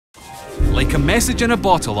Like a message in a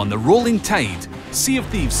bottle on the rolling tide, Sea of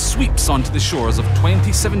Thieves sweeps onto the shores of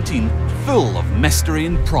 2017 full of mystery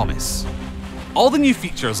and promise. All the new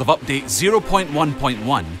features of Update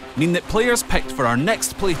 0.1.1 mean that players picked for our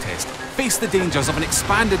next playtest face the dangers of an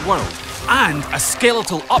expanded world and a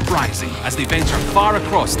skeletal uprising as they venture far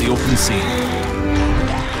across the open sea.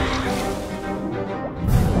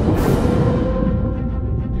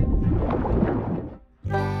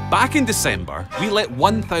 Back in December, we let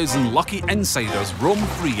 1,000 lucky insiders roam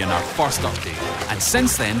free in our first update, and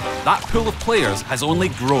since then, that pool of players has only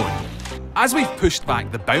grown. As we've pushed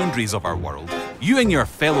back the boundaries of our world, you and your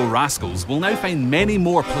fellow rascals will now find many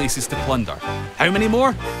more places to plunder. How many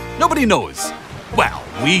more? Nobody knows. Well,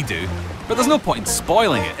 we do, but there's no point in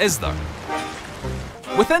spoiling it, is there?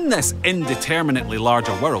 Within this indeterminately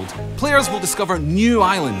larger world, players will discover new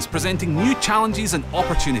islands presenting new challenges and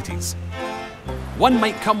opportunities. One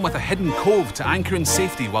might come with a hidden cove to anchor in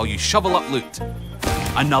safety while you shovel up loot.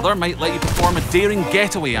 Another might let you perform a daring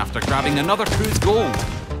getaway after grabbing another crew's gold.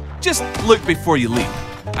 Just look before you leap,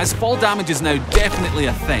 as fall damage is now definitely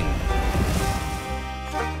a thing.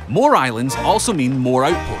 More islands also mean more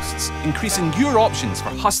outposts, increasing your options for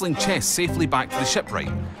hustling chests safely back to the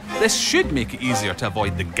shipwright. This should make it easier to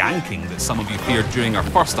avoid the ganking that some of you feared during our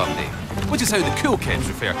first update, which is how the cool kids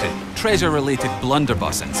refer to treasure-related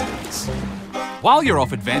blunderbuss incidents. While you're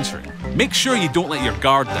off adventuring, make sure you don't let your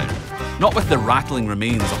guard down, not with the rattling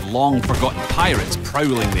remains of long-forgotten pirates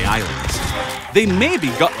prowling the islands. They may be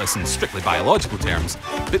gutless in strictly biological terms,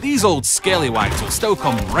 but these old scallywags will still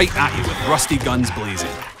come right at you with rusty guns blazing,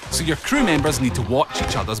 so your crew members need to watch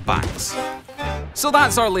each other's backs. So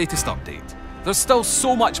that's our latest update. There's still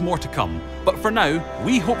so much more to come, but for now,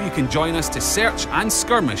 we hope you can join us to search and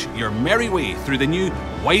skirmish your merry way through the new,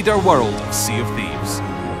 wider world of Sea of Thieves.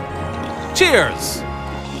 Cheers!